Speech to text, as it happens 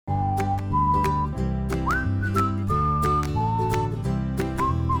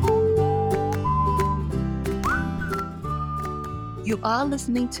You are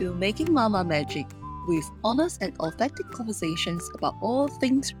listening to Making Mama Magic with honest and authentic conversations about all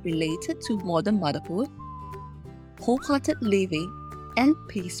things related to modern motherhood, wholehearted living, and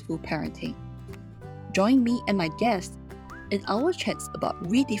peaceful parenting. Join me and my guests in our chats about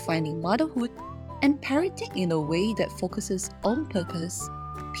redefining motherhood and parenting in a way that focuses on purpose,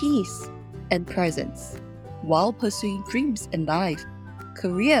 peace, and presence, while pursuing dreams in life,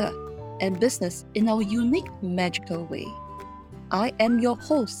 career, and business in our unique, magical way. I am your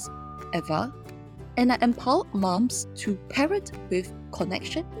host, Eva, and I empower moms to parent with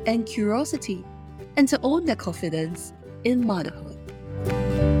connection and curiosity and to own their confidence in motherhood.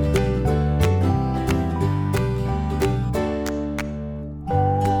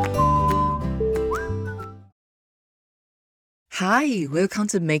 Hi, welcome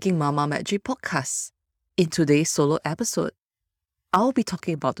to Making Mama Magic podcast. In today's solo episode, I'll be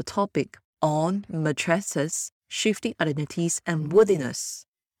talking about the topic on matrescense, shifting identities, and worthiness.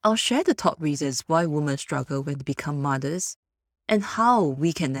 I'll share the top reasons why women struggle when they become mothers and how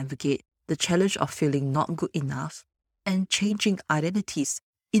we can navigate the challenge of feeling not good enough and changing identities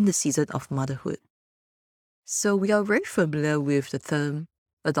in the season of motherhood. So we are very familiar with the term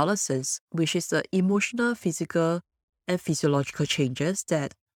adolescence, which is the emotional, physical, and physiological changes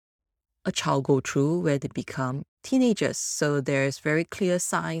that a child go through when they become teenagers. So there's very clear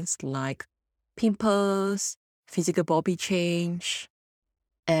signs like pimples, physical body change,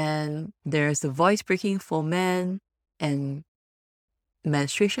 and there's the voice breaking for men and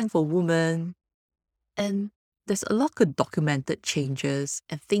menstruation for women. And there's a lot of documented changes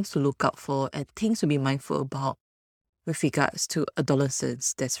and things to look out for and things to be mindful about with regards to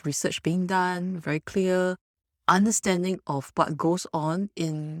adolescence. There's research being done, very clear understanding of what goes on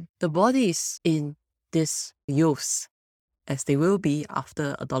in the bodies in these youths as they will be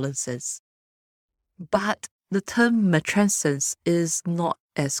after adolescence. But the term matrescence is not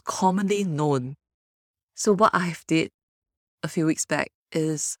as commonly known. So what I did a few weeks back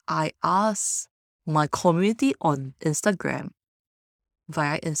is I asked my community on Instagram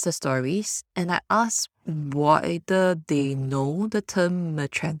via Insta stories, and I asked whether they know the term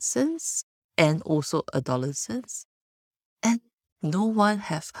matrescence and also adolescence. And no one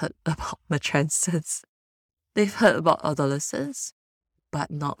have heard about matrescence. They've heard about adolescence, but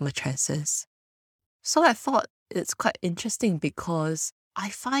not matrescence. So I thought it's quite interesting because I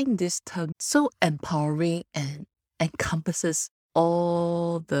find this term so empowering and encompasses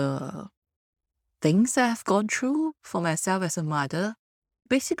all the things that I've gone through for myself as a mother.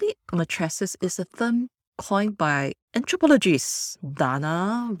 Basically, matrescence is a term coined by anthropologist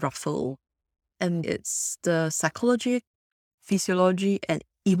Dana Ruffel, and it's the psychology, physiology, and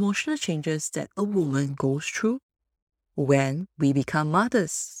emotional changes that a woman goes through when we become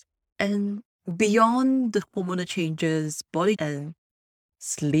mothers. And beyond the hormonal changes, body and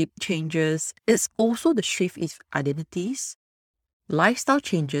sleep changes, it's also the shift in identities, lifestyle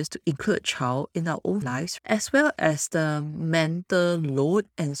changes to include a child in our own lives, as well as the mental load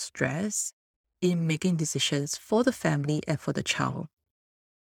and stress in making decisions for the family and for the child.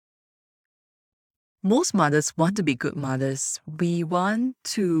 Most mothers want to be good mothers. We want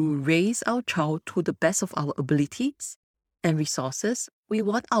to raise our child to the best of our abilities and resources. We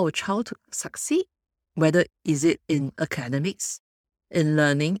want our child to succeed, whether is it in academics, in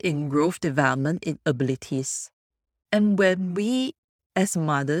learning, in growth development, in abilities. And when we as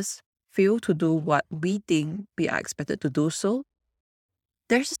mothers fail to do what we think we are expected to do so,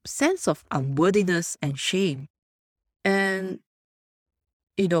 there's a sense of unworthiness and shame. And,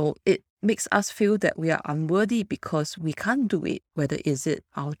 it makes us feel that we are unworthy because we can't do it, whether is it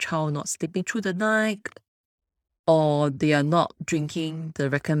our child not sleeping through the night, or they are not drinking the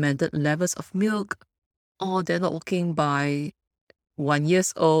recommended levels of milk, or they're not walking by 1 year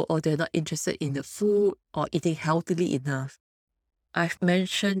old, or they're not interested in the food or eating healthily enough. I've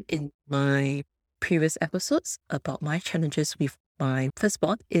mentioned in my previous episodes about my challenges with my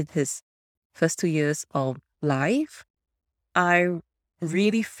firstborn in his first 2 years of life. I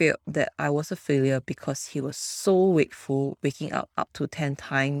really felt that I was a failure because he was so wakeful, waking up to 10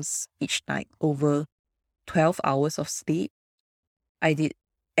 times each night over 12 hours of sleep. I did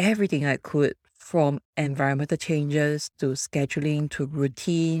everything I could, from environmental changes to scheduling to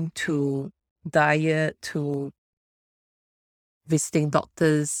routine to diet to visiting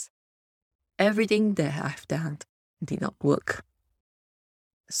doctors. Everything that I've done did not work.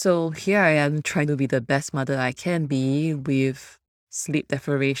 So here I am trying to be the best mother I can be with sleep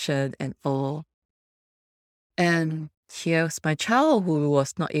deprivation and all. And here's my child who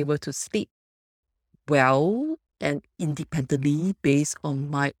was not able to sleep well and independently based on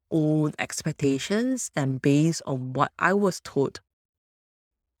my own expectations and based on what I was told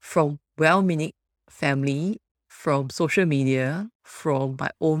from well-meaning family, from social media, from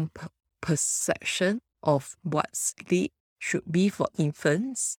my own perception of what sleep should be for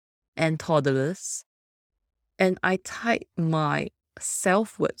infants and toddlers. And I tied my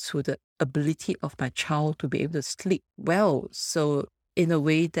self-worth to the ability of my child to be able to sleep well. So in a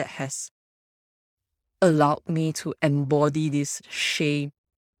way that has allowed me to embody this shame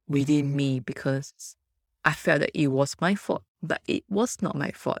within me, because I felt that it was my fault, but it was not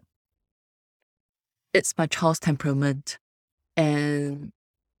my fault. It's my child's temperament. And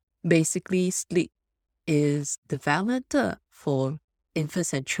basically, sleep is developmental for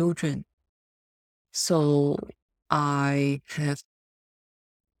infants and children. So I have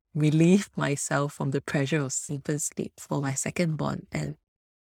relieved myself from the pressure of infant sleep for my second born, and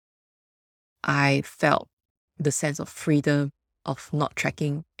I felt the sense of freedom of not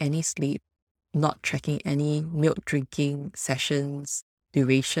tracking any sleep, not tracking any milk drinking sessions,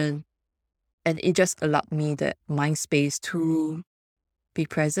 duration. And it just allowed me that mind space to be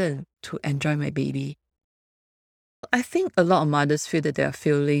present, to enjoy my baby. I think a lot of mothers feel that they are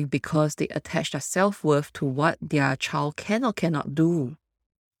failing because they attach their self-worth to what their child can or cannot do.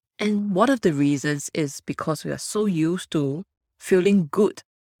 And one of the reasons is because we are so used to feeling good,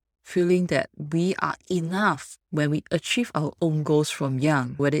 feeling that we are enough when we achieve our own goals from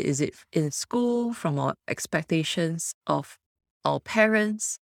young, whether is it in school, from our expectations of our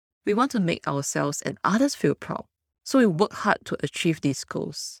parents. We want to make ourselves and others feel proud. So we work hard to achieve these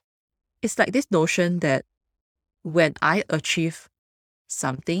goals. It's like this notion that when I achieve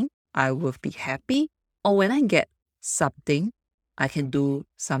something, I will be happy, or when I get something, I can do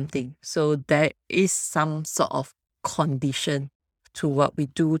something. So there is some sort of condition to what we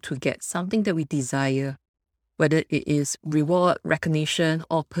do to get something that we desire, whether it is reward, recognition,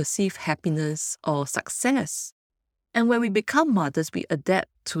 or perceived happiness or success. And when we become mothers, we adapt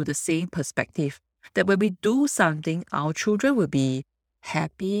to the same perspective that when we do something, our children will be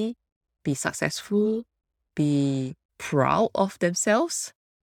happy, be successful, be proud of themselves.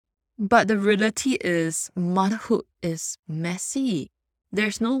 But the reality is, motherhood is messy.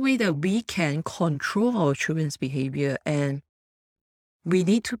 There's no way that we can control our children's behavior, and we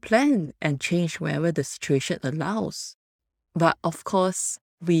need to plan and change wherever the situation allows. But of course,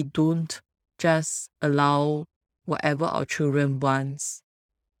 we don't just allow whatever our children wants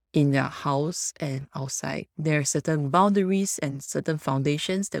in their house and outside. There are certain boundaries and certain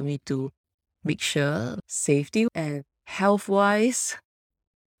foundations that we need to make sure, safety and health-wise.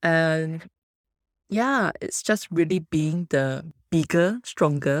 And yeah, it's just really being the bigger,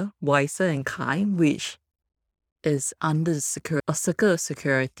 stronger, wiser and kind, which is under the a Circle of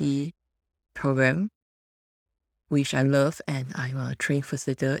Security program, which I love and I'm a trained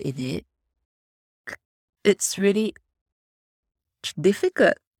facilitator in it. It's really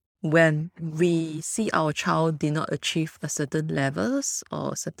difficult when we see our child did not achieve a certain levels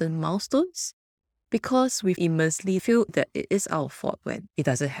or certain milestones, because we immensely feel that it is our fault when it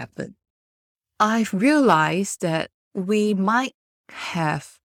doesn't happen. I've realized that we might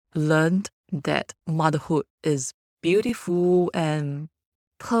have learned that motherhood is beautiful and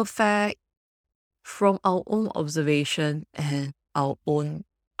perfect from our own observation and our own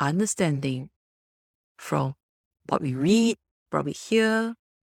understanding from what we read, what we hear.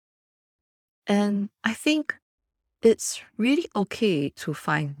 And I think it's really okay to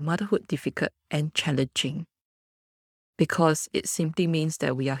find motherhood difficult and challenging, because it simply means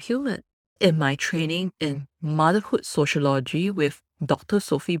that we are human. In my training in motherhood sociology with Dr.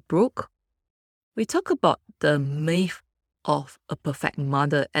 Sophie Brooke, we talk about the myth of a perfect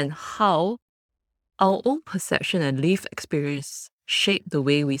mother and how our own perception and lived experience shape the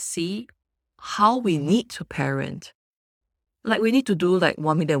way we see how we need to parent. Like, we need to do like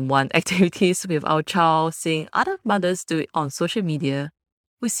 1,000,001 activities with our child, seeing other mothers do it on social media.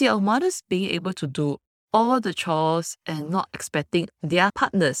 We see our mothers being able to do all the chores and not expecting their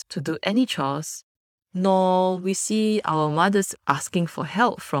partners to do any chores, nor we see our mothers asking for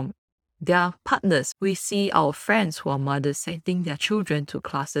help from their partners. We see our friends who are mothers sending their children to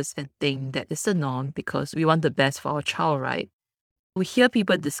classes and think that is the norm because we want the best for our child, right? We hear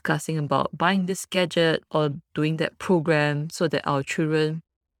people discussing about buying this gadget or doing that program so that our children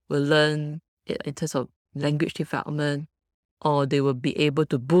will learn in terms of language development, or they will be able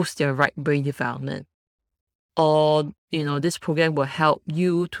to boost their right brain development. Or, this program will help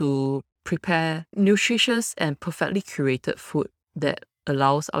you to prepare nutritious and perfectly curated food that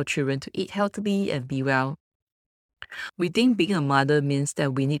allows our children to eat healthily and be well. We think being a mother means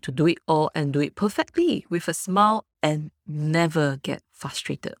that we need to do it all and do it perfectly with a smile and never get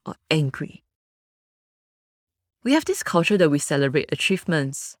frustrated or angry. We have this culture that we celebrate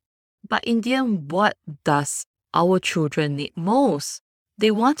achievements. But in the end, what does our children need most?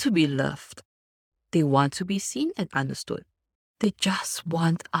 They want to be loved. They want to be seen and understood. They just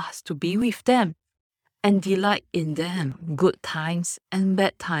want us to be with them and delight in them, good times and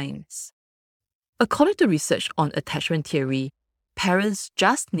bad times. According to research on attachment theory, parents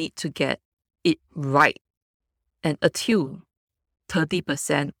just need to get it right and attune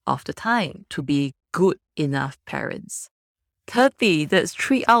 30% of the time to be good enough parents. 30, that's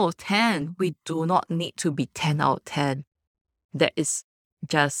 3 out of 10. We do not need to be 10 out of 10. That is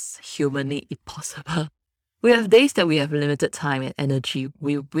just humanly impossible. We have days that we have limited time and energy.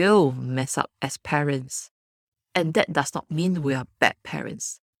 We will mess up as parents. And that does not mean we are bad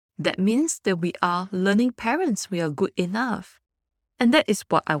parents. That means that we are learning parents. We are good enough. And that is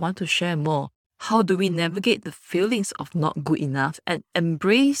what I want to share more. How do we navigate the feelings of not good enough and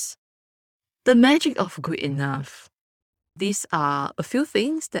embrace the magic of good enough? These are a few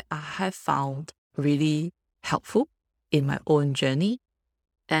things that I have found really helpful in my own journey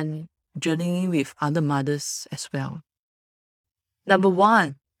and journeying with other mothers as well. Number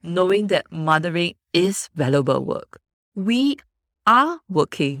one, knowing that mothering is valuable work. We are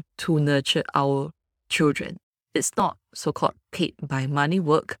working to nurture our children. It's not so-called paid by money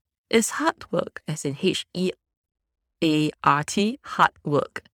work. It's hard work, as in HEART, hard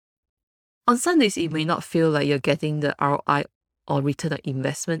work. On Sundays, it may not feel like you're getting the ROI or return on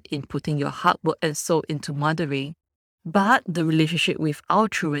investment in putting your hard work and soul into mothering, but the relationship with our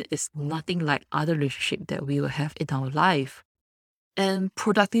children is nothing like other relationships that we will have in our life. And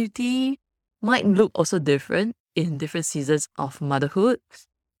productivity might look also different in different seasons of motherhood.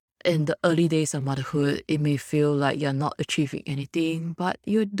 In the early days of motherhood, it may feel like you're not achieving anything, but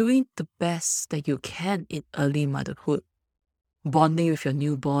you're doing the best that you can in early motherhood. Bonding with your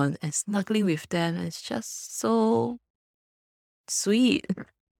newborn and snuggling with them is just so sweet.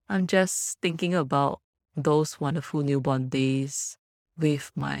 I'm just thinking about those wonderful newborn days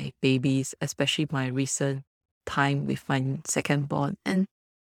with my babies, especially my recent time with my second born, and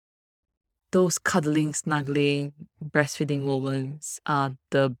those cuddling, snuggling, breastfeeding moments are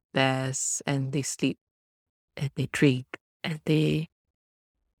the best. And they sleep and they drink and they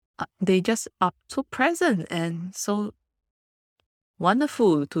just are so present and so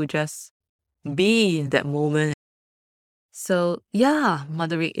wonderful to just be in that moment. So yeah,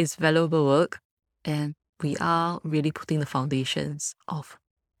 mothering is valuable work, and we are really putting the foundations of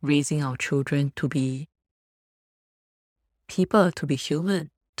raising our children to be people, to be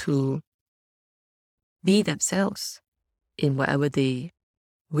human, to be themselves in whatever they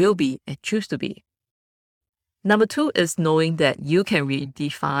will be and choose to be. Number two is knowing that you can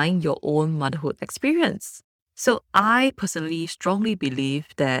redefine your own motherhood experience. So I personally strongly believe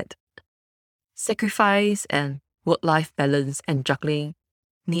that sacrifice and work-life balance and juggling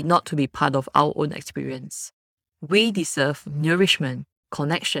need not to be part of our own experience. We deserve nourishment,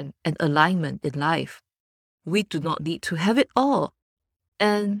 connection, and alignment in life. We do not need to have it all.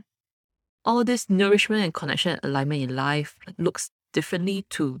 And all this nourishment and connection and alignment in life looks differently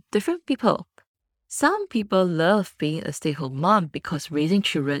to different people. Some people love being a stay-at-home mom because raising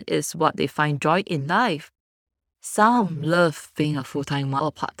children is what they find joy in life. Some love being a full-time mom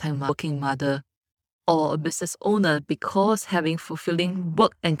or part-time working mother or a business owner because having fulfilling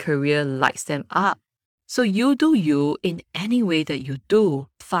work and career lights them up. So you do you in any way that you do.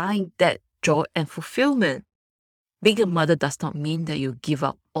 Find that joy and fulfillment. Being a mother does not mean that you give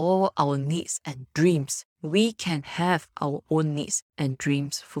up all our needs and dreams. We can have our own needs and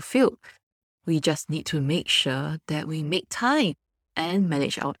dreams fulfilled. We just need to make sure that we make time and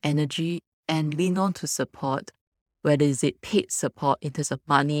manage our energy and lean on to support, whether is it paid support in terms of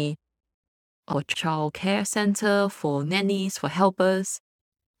money, or child care center for nannies, for helpers,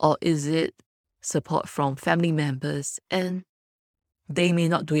 or is it support from family members? And they may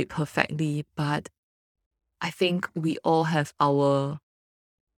not do it perfectly, but I think we all have our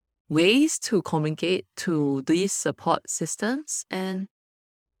ways to communicate to these support systems. And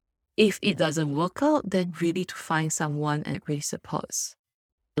if it doesn't work out, then really to find someone and really supports.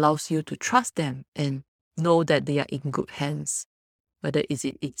 Allows you to trust them and know that they are in good hands. Whether is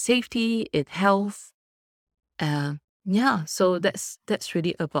it in safety, in health. So that's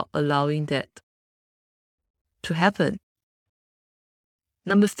really about allowing that to happen.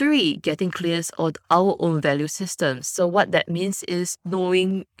 Number three, getting clear on our own value systems. So what that means is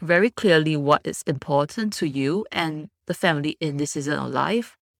knowing very clearly what is important to you and the family in this season of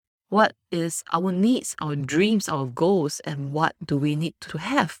life. What is our needs, our dreams, our goals, and what do we need to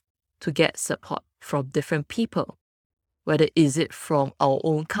have to get support from different people? Whether is it from our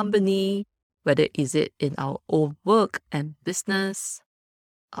own company, whether is it in our own work and business,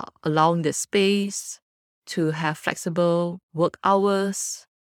 allowing the space to have flexible work hours,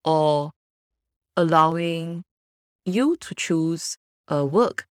 or allowing you to choose a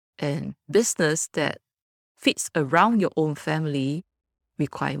work and business that fits around your own family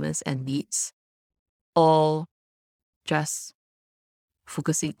requirements and needs, or just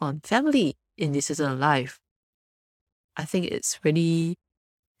focusing on family in this season of life. I think it's really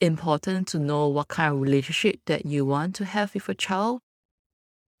important to know what kind of relationship that you want to have with a child,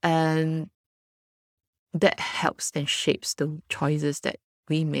 and that helps and shapes the choices that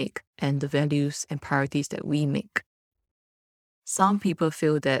we make and the values and priorities that we make. Some people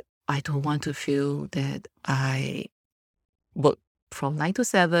feel that I don't want to feel that I work from 9 to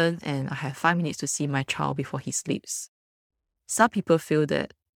 7 and I have 5 minutes to see my child before he sleeps. Some people feel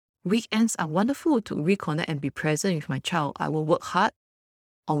that weekends are wonderful to reconnect and be present with my child. I will work hard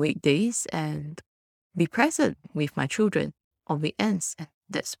on weekdays and be present with my children on weekends, and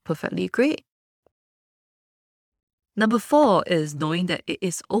that's perfectly great. Number 4 is knowing that it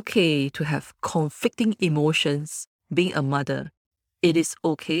is okay to have conflicting emotions being a mother. It is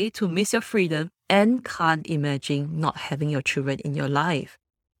okay to miss your freedom and can't imagine not having your children in your life.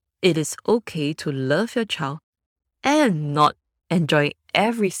 It is okay to love your child and not enjoy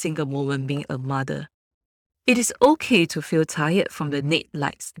every single moment being a mother. It is okay to feel tired from the late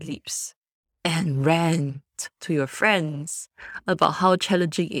night sleeps and rant to your friends about how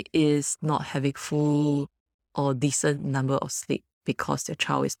challenging it is not having full or decent number of sleep because their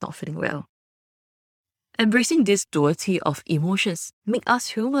child is not feeling well. Embracing this duality of emotions makes us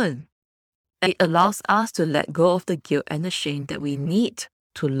human. It allows us to let go of the guilt and the shame that we need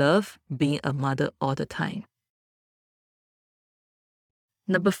to love being a mother all the time.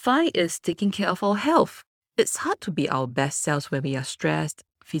 Number 5 is taking care of our health. It's hard to be our best selves when we are stressed,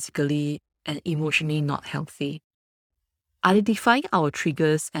 physically and emotionally not healthy. Identifying our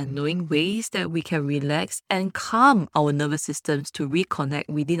triggers and knowing ways that we can relax and calm our nervous systems to reconnect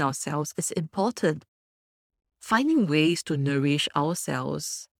within ourselves is important. Finding ways to nourish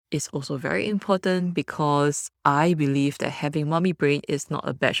ourselves is also very important, because I believe that having mommy brain is not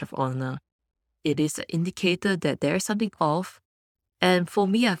a badge of honor. It is an indicator that there is something off. And for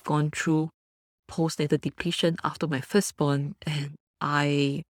me, I've gone through postnatal depletion after my firstborn, and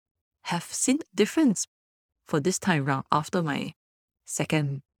I have seen a difference for this time around after my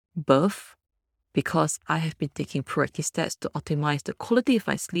second birth, because I have been taking proactive steps to optimize the quality of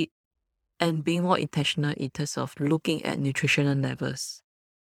my sleep and being more intentional in terms of looking at nutritional levels.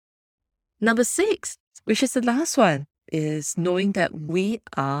 Number 6, which is the last one, is knowing that we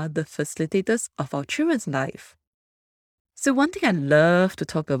are the facilitators of our children's life. So one thing I love to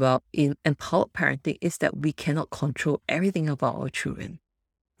talk about in empowered parenting is that we cannot control everything about our children.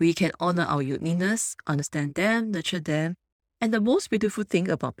 We can honor our uniqueness, understand them, nurture them, and the most beautiful thing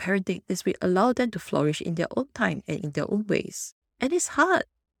about parenting is we allow them to flourish in their own time and in their own ways. And it's hard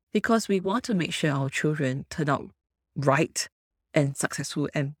because we want to make sure our children turn out right and successful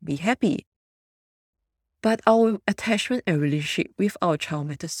and be happy. But our attachment and relationship with our child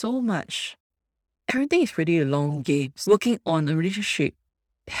matters so much. Parenting is really a long game. Working on a relationship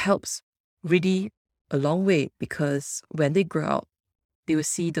helps really a long way, because when they grow up, they will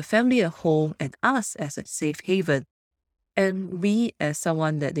see the family at home and us as a safe haven, and we as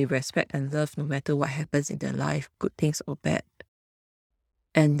someone that they respect and love no matter what happens in their life, good things or bad.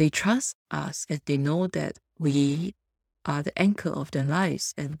 And they trust us, and they know that we are the anchor of their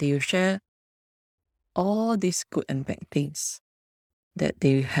lives, and they will share all these good and bad things that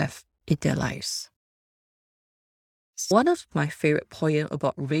they have in their lives. One of my favorite poems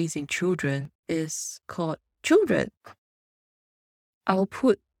about raising children is called Children. I'll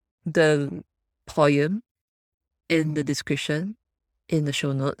put the poem in the description, in the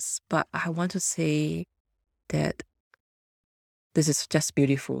show notes, but I want to say that this is just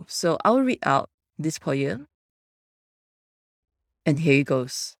beautiful. So I'll read out this poem, and here it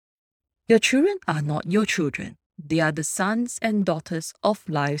goes. Your children are not your children. They are the sons and daughters of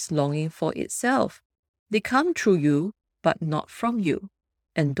life's longing for itself. They come through you, but not from you.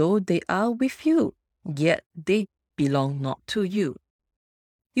 And though they are with you, yet they belong not to you.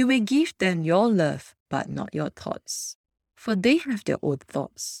 You may give them your love, but not your thoughts, for they have their own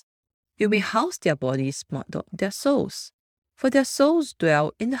thoughts. You may house their bodies, but not their souls, for their souls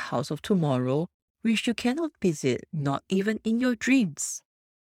dwell in the house of tomorrow, which you cannot visit, not even in your dreams.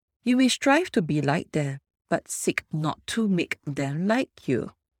 You may strive to be like them, but seek not to make them like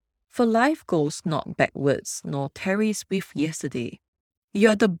you. For life goes not backwards, nor tarries with yesterday. You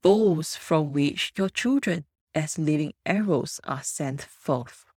are the bows from which your children, as living arrows, are sent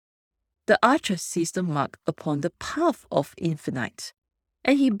forth. The archer sees the mark upon the path of infinite,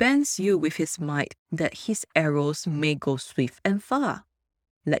 and he bends you with his might that his arrows may go swift and far.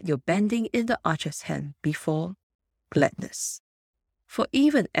 Let your bending in the archer's hand be for gladness. For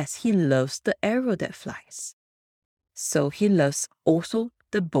even as he loves the arrow that flies, so he loves also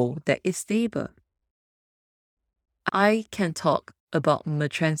the bow that is stable. I can talk about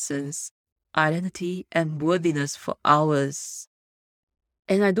matresence, identity, and worthiness for hours.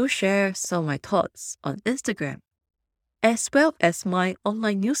 And I do share some of my thoughts on Instagram, as well as my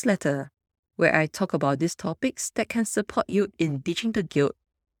online newsletter, where I talk about these topics that can support you in ditching the guilt,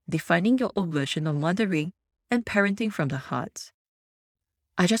 defining your own version of mothering, and parenting from the heart.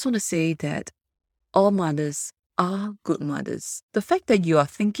 I just want to say that all mothers are good mothers. The fact that you are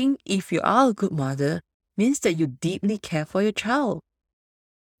thinking if you are a good mother means that you deeply care for your child.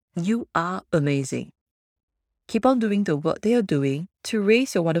 You are amazing. Keep on doing the work that you're doing to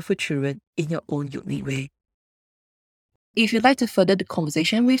raise your wonderful children in your own unique way. If you'd like to further the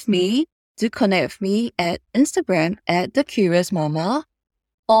conversation with me, do connect with me at Instagram at The Curious Mama,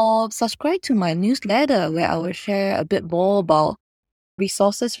 or subscribe to my newsletter where I will share a bit more about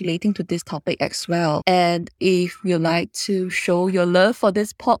resources relating to this topic as well. And if you'd like to show your love for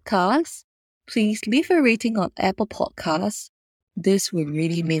this podcast, please leave a rating on Apple Podcasts. This will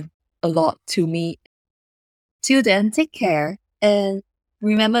really mean a lot to me. Till then, take care and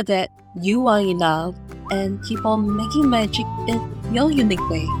remember that you are enough and keep on making magic in your unique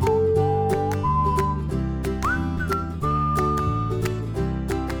way.